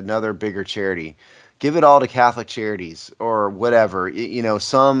it to another bigger charity. Give it all to Catholic Charities or whatever,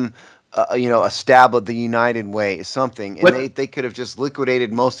 established the United Way, something. And they could have just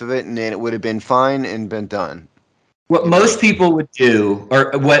liquidated most of it, and then it would have been fine and been done. What most people would do,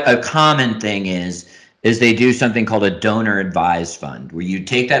 or what a common thing is they do something called a donor advised fund, where you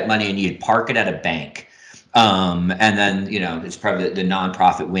take that money and you park it at a bank. And then, it's probably the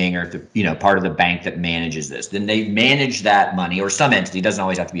nonprofit wing or part of the bank that manages this. Then they manage that money, or some entity. It doesn't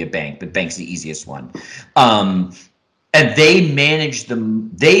always have to be a bank, but bank's the easiest one. And they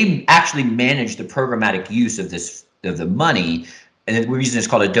actually manage the programmatic use of the money. And the reason it's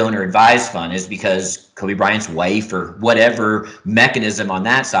called a donor advised fund is because Kobe Bryant's wife, or whatever mechanism on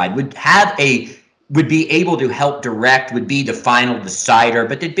that side, would be able to help direct, would be the final decider,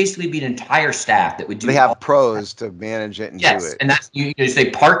 but there'd basically be an entire staff that would do. They have pros to manage it and do it. Yes, and that's, you say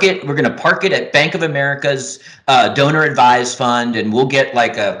park it. We're going to park it at Bank of America's donor advised fund, and we'll get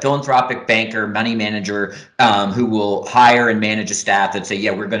like a philanthropic banker, money manager, who will hire and manage a staff that say,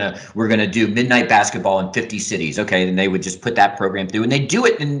 yeah, we're gonna do midnight basketball in 50 cities. Okay, then they would just put that program through, and they do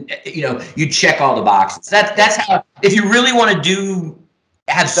it, and you check all the boxes. That's how, if you really want to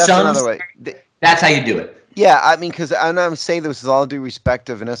that's another way. That's how you do it. Yeah, I mean, because I'm saying this with all due respect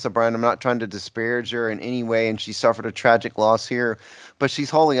to Vanessa Bryant. I'm not trying to disparage her in any way, and she suffered a tragic loss here, but she's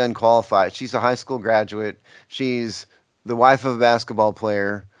wholly unqualified. She's a high school graduate. She's the wife of a basketball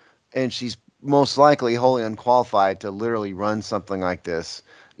player, and she's most likely wholly unqualified to literally run something like this.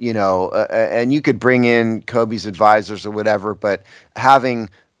 And you could bring in Kobe's advisors or whatever, but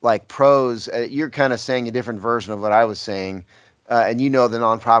having like pros, you're kind of saying a different version of what I was saying. And the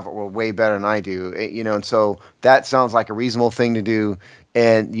nonprofit world way better than I do, and so that sounds like a reasonable thing to do.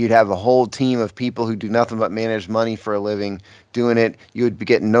 And you'd have a whole team of people who do nothing but manage money for a living doing it. You would be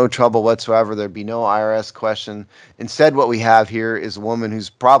getting no trouble whatsoever. There'd be no IRS question. Instead, what we have here is a woman who's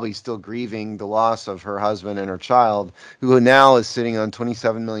probably still grieving the loss of her husband and her child, who now is sitting on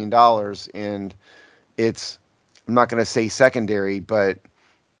 $27 million. And it's I'm not going to say secondary, but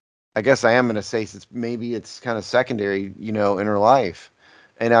I guess I am going to say it's kind of secondary, in her life.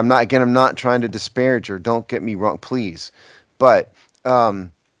 And I'm not trying to disparage her. Don't get me wrong, please. But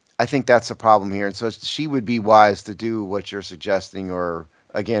I think that's the problem here. And so she would be wise to do what you're suggesting, or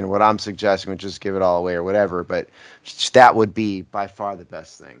again, what I'm suggesting, which is give it all away or whatever. But that would be by far the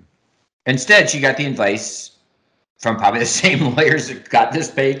best thing. Instead, she got the advice from probably the same lawyers that got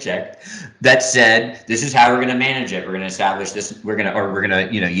this paycheck that said, this is how we're going to manage it. We're going to establish this. We're going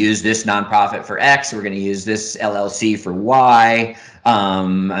to, use this nonprofit for X. We're going to use this LLC for Y.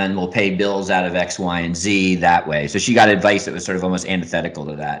 And we'll pay bills out of X, Y, and Z that way. So she got advice that was sort of almost antithetical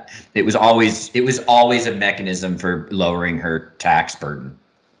to that. It was always a mechanism for lowering her tax burden.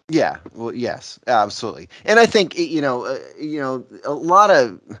 Yeah. Well, yes, absolutely. And I think, a lot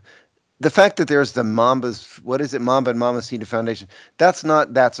of, the fact that there's the Mamba and Mamacita Foundation, that's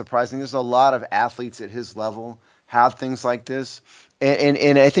not that surprising. There's a lot of athletes at his level have things like this.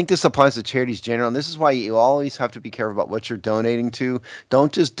 And I think this applies to charities general. And this is why you always have to be careful about what you're donating to.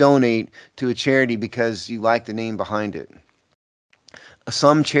 Don't just donate to a charity because you like the name behind it.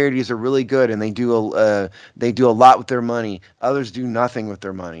 Some charities are really good and they do a lot with their money. Others do nothing with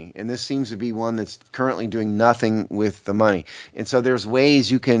their money. And this seems to be one that's currently doing nothing with the money. And so there's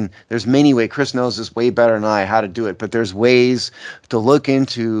many ways. Chris knows this way better than I how to do it, but there's ways to look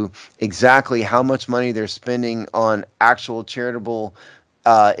into exactly how much money they're spending on actual charitable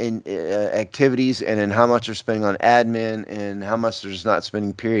activities, and then how much they're spending on admin and how much they're just not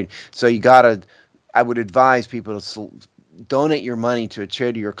spending, period. So I would advise people to donate your money to a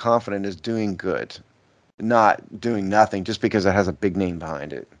charity you're confident is doing good, not doing nothing just because it has a big name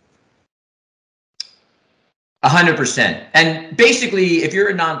behind it. 100%. And basically, if you're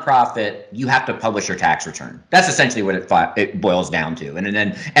a nonprofit, you have to publish your tax return. That's essentially what it boils down to. And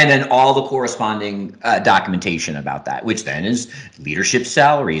then all the corresponding documentation about that, which then is leadership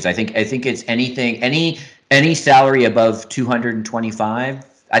salaries. I think it's any salary above 225,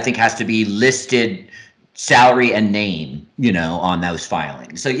 I think has to be listed salary and name, on those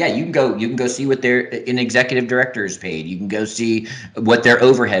filings. So yeah, you can go see what an executive director is paid. You can go see what their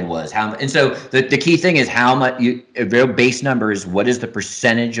overhead was. And so the key thing is how much a real base number is what is the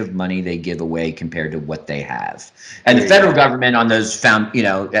percentage of money they give away compared to what they have. And the federal government on those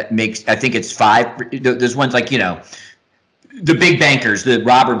that makes, I think it's 5. There's ones like, the big bankers, the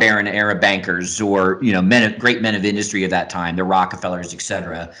robber baron era bankers, or great men of industry of that time, the Rockefellers, et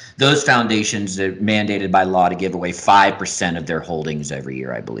cetera. Those foundations are mandated by law to give away 5% of their holdings every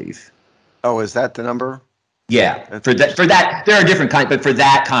year, I believe. Oh, is that the number? Yeah, for that, there are different kinds, but for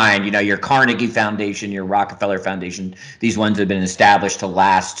that kind, your Carnegie Foundation, your Rockefeller Foundation, these ones have been established to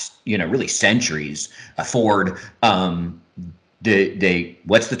last, really centuries. Ford.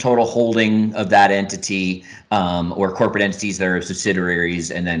 What's the total holding of that entity or corporate entities that are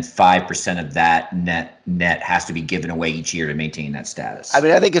subsidiaries, and then 5% of that net has to be given away each year to maintain that status. I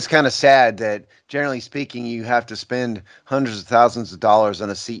mean, I think it's kind of sad that generally speaking, you have to spend hundreds of thousands of dollars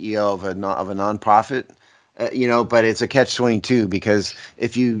on a CEO of a nonprofit, but it's a catch-22 because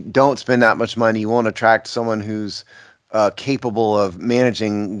if you don't spend that much money, you won't attract someone who's capable of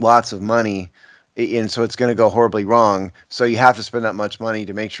managing lots of money. And so it's going to go horribly wrong. So you have to spend that much money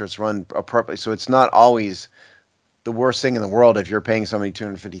to make sure it's run appropriately. So it's not always the worst thing in the world if you're paying somebody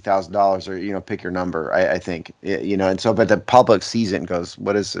 $250,000 or, pick your number, I think, and so, but the public sees it and goes,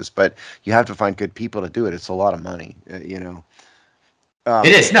 what is this? But you have to find good people to do it. It's a lot of money, It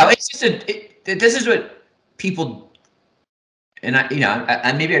is. No, it's just this is what people, and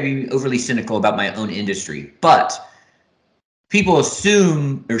I maybe I'm being overly cynical about my own industry, but people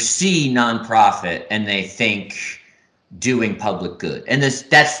assume or see nonprofit and they think doing public good. And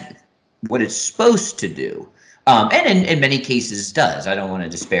that's what it's supposed to do. And in many cases does. I don't want to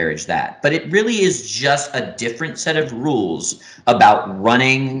disparage that. But it really is just a different set of rules about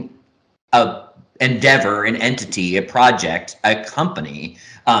running a endeavor, an entity, a project, a company,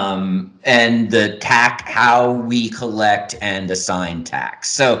 and how we collect and assign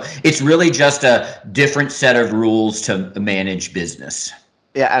tax. So it's really just a different set of rules to manage business.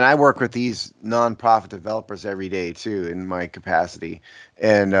 Yeah, and I work with these nonprofit developers every day too, in my capacity,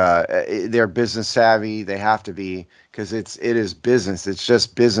 and they're business savvy. They have to be, because it is business. It's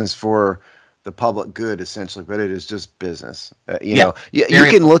just business for the public good, essentially, but it is just business. You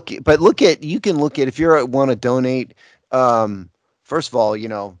can look at if you want to donate. First of all,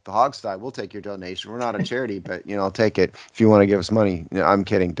 the Hogsty, we'll take your donation. We're not a charity, but I'll take it if you want to give us money. I'm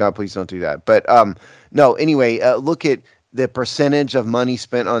kidding. Please don't do that. But no. Anyway, look at the percentage of money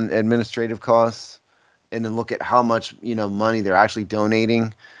spent on administrative costs, and then look at how much money they're actually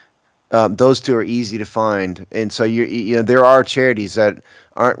donating. Those two are easy to find, and so you know there are charities that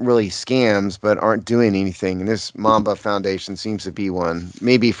aren't really scams but aren't doing anything, and this Mamba Foundation seems to be one,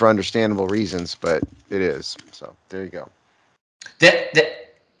 maybe for understandable reasons, but it is. So there you go. The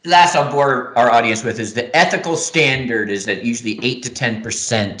last I'll bore our audience with is the ethical standard is that usually 8 to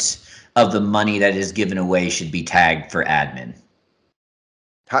 10% of the money that is given away should be tagged for admin.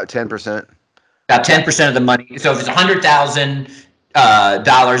 How 10%? About 10% of the money. So if it's $100,000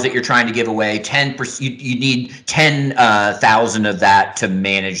 that you're trying to give away, 10%, you need 10,000 of that to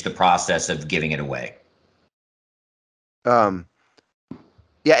manage the process of giving it away.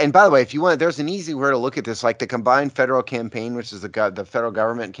 Yeah, and by the way, if you want, there's an easy way to look at this, like the Combined Federal Campaign, which is the federal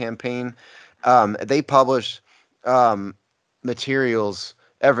government campaign. They publish materials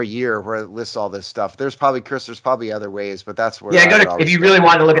every year where it lists all this stuff. There's probably other ways, but that's where. Yeah, if you really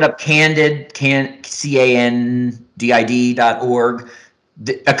want to look it up, CandidCandid.org.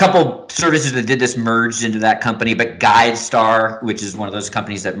 A couple services that did this merged into that company, but GuideStar, which is one of those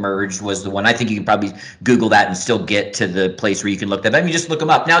companies that merged, was the one. I think you can probably Google that and still get to the place where you can look that up. I mean, just look them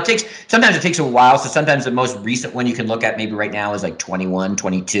up. Now, sometimes it takes a while, so sometimes the most recent one you can look at maybe right now is like 21,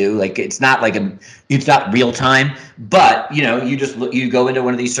 22. Like it's not real time, but you go into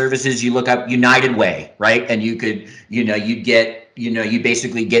one of these services, you look up United Way, right? And you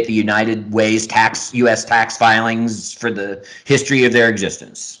basically get the United Way's U.S. tax filings for the history of their existence.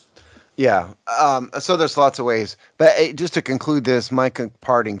 Yeah. So there's lots of ways. But just to conclude this, my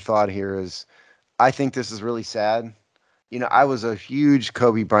parting thought here is I think this is really sad. I was a huge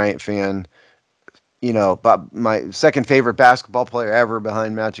Kobe Bryant fan, but my second favorite basketball player ever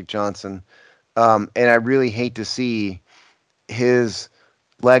behind Magic Johnson. And I really hate to see his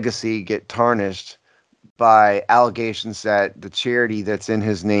legacy get tarnished by allegations that the charity that's in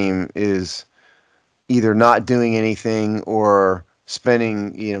his name is either not doing anything or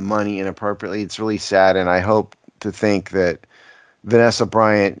spending money inappropriately. It's really sad, and I hope to think that Vanessa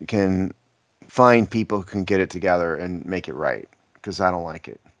Bryant can find people who can get it together and make it right, because I don't like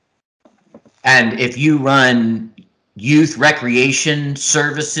it. And if you run youth recreation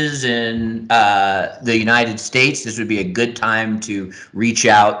services in the United States, this would be a good time to reach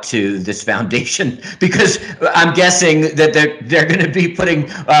out to this foundation, because I'm guessing that they're going to be putting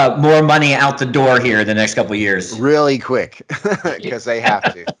more money out the door here the next couple of years. Really quick, because they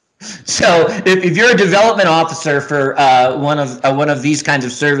have to. So if you're a development officer for one of these kinds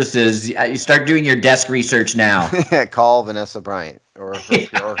of services, you start doing your desk research now. Call Vanessa Bryant or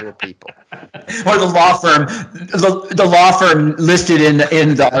her people, or the law firm listed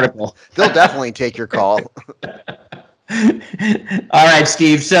in the article. They'll definitely take your call. All right,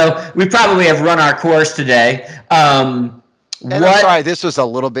 Steve. So we probably have run our course today. I'm sorry, this was a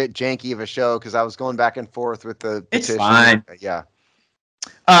little bit janky of a show because I was going back and forth with the petition. It's fine. Yeah.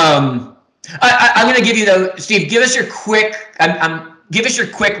 I'm going to give you though, Steve. Give us your quick. Give us your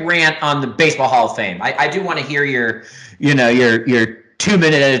quick rant on the Baseball Hall of Fame. I do want to hear your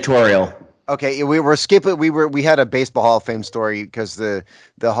 2-minute editorial. Okay, we were skipping. We had a Baseball Hall of Fame story because the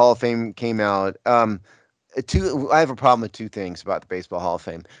Hall of Fame came out. I have a problem with two things about the Baseball Hall of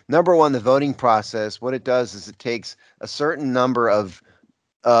Fame. Number one, the voting process. What it does is it takes a certain number of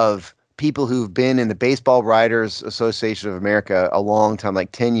people who've been in the Baseball Writers Association of America a long time,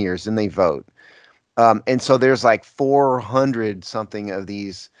 like 10 years, and they vote. And so there's like 400 something of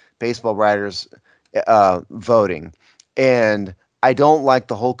these baseball writers voting. And I don't like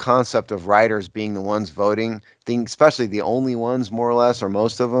the whole concept of writers being the ones voting, especially the only ones, more or less, or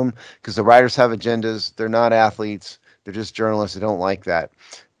most of them, because the writers have agendas. They're not athletes. They're just journalists. I don't like that.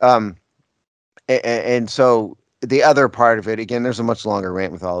 And so the other part of it, again, there's a much longer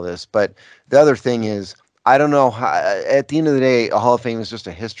rant with all this, but the other thing is, I don't know how, at the end of the day, a Hall of Fame is just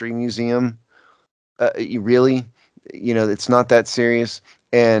a history museum. It's not that serious.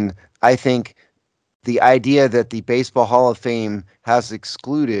 And I think the idea that the Baseball Hall of Fame has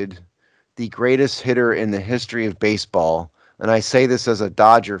excluded the greatest hitter in the history of baseball, and I say this as a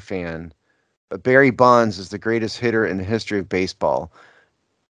Dodger fan, Barry Bonds is the greatest hitter in the history of baseball,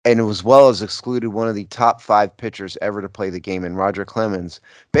 and as well as excluded one of the top 5 pitchers ever to play the game in Roger Clemens,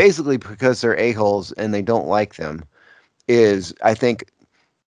 basically because they're a-holes and they don't like them, is, I think,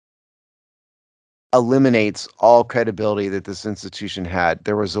 eliminates all credibility that this institution had.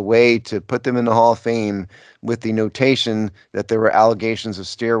 There was a way to put them in the Hall of Fame with the notation that there were allegations of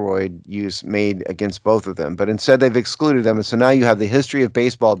steroid use made against both of them, but instead they've excluded them. And so now you have the history of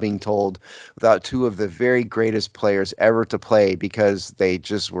baseball being told without 2 of the very greatest players ever to play because they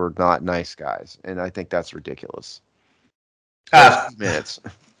just were not nice guys. And I think that's ridiculous. 2 minutes.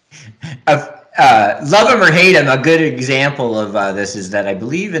 love him or hate him, a good example of this is that I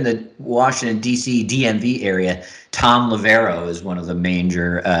believe in the Washington, D.C. DMV area, Tom Lavero is one of the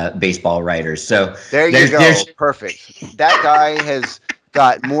major baseball writers. So there you go. Perfect. That guy has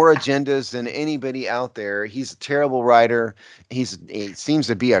got more agendas than anybody out there. He's a terrible writer. He seems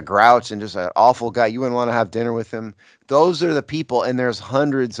to be a grouch and just an awful guy. You wouldn't want to have dinner with him. Those are the people, and there's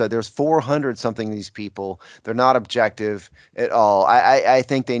hundreds. There's 400 something of these people. They're not objective at all. I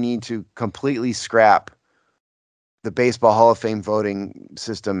think they need to completely scrap the Baseball Hall of Fame voting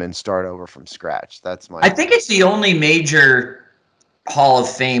system and start over from scratch. That's my. I think it's the only major Hall of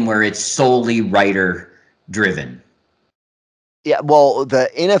Fame where it's solely writer driven. Yeah, well, the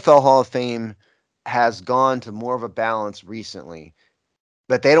NFL Hall of Fame has gone to more of a balance recently,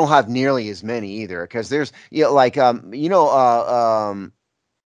 but they don't have nearly as many either. Because there's, Mike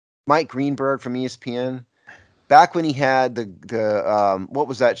Greenberg from ESPN, back when he had the what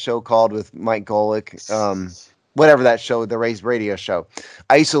was that show called with Mike Golick? Whatever that show, the Rays radio show.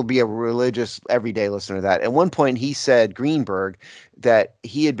 I used to be a religious everyday listener to that. At one point, he said, Greenberg, that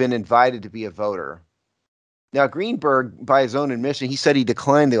he had been invited to be a voter. Now, Greenberg, by his own admission, he said he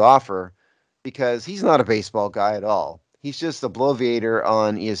declined the offer because he's not a baseball guy at all. He's just a bloviator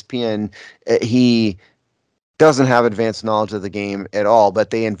on ESPN. He doesn't have advanced knowledge of the game at all,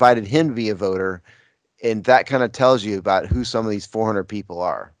 but they invited him to be a voter, and that kind of tells you about who some of these 400 people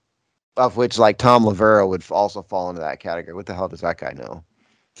are, of which, like, Tom Lavero would also fall into that category. What the hell does that guy know?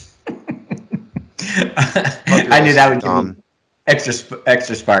 I knew that would give him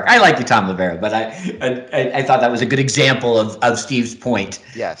extra spark. I like you, Tom Lavero, but I thought that was a good example of Steve's point.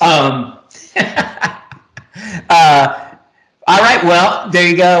 Yes. All right. Well, there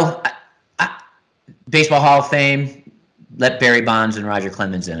you go. Baseball Hall of Fame. Let Barry Bonds and Roger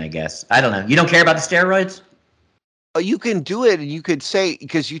Clemens in, I guess. I don't know. You don't care about the steroids? You can do it. You could say,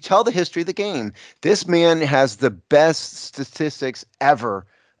 because you tell the history of the game. This man has the best statistics ever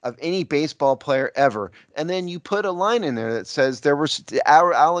of any baseball player ever. And then you put a line in there that says there were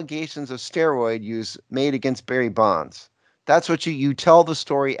allegations of steroid use made against Barry Bonds. That's what you tell the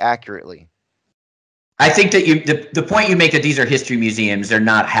story accurately. I think that the point you make that these are history museums, they're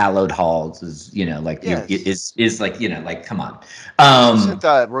not hallowed halls, is is like, like, come on. Isn't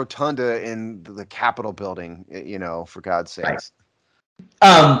the rotunda in the Capitol building, for God's sakes.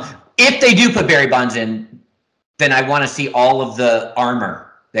 Right. If they do put Barry Bonds in, then I want to see all of the armor.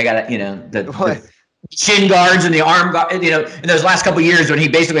 They got the shin guards and the arm guard, in those last couple of years when he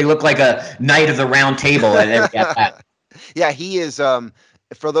basically looked like a knight of the round table. Yeah, he is.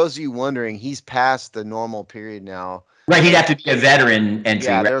 For those of you wondering, he's past the normal period now. Right, he'd have to be a veteran entry.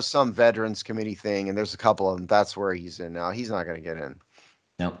 Yeah, there's some veterans committee thing, and there's a couple of them. That's where he's in now. He's not going to get in.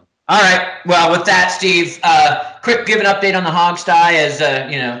 No. All right. Well, with that, Steve, quick give an update on the Hogsty. As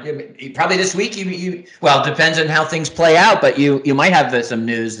probably this week. Well, it depends on how things play out, but you might have some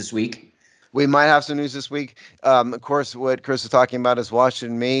news this week. We might have some news this week. Of course, what Chris is talking about is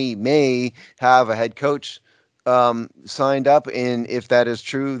Washington may have a head coach signed up, and if that is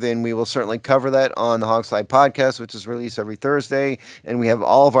true, then we will certainly cover that on the Hogsty podcast, which is released every Thursday, and we have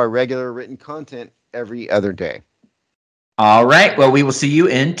all of our regular written content every other day. All right. Well, we will see you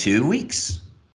in 2 weeks.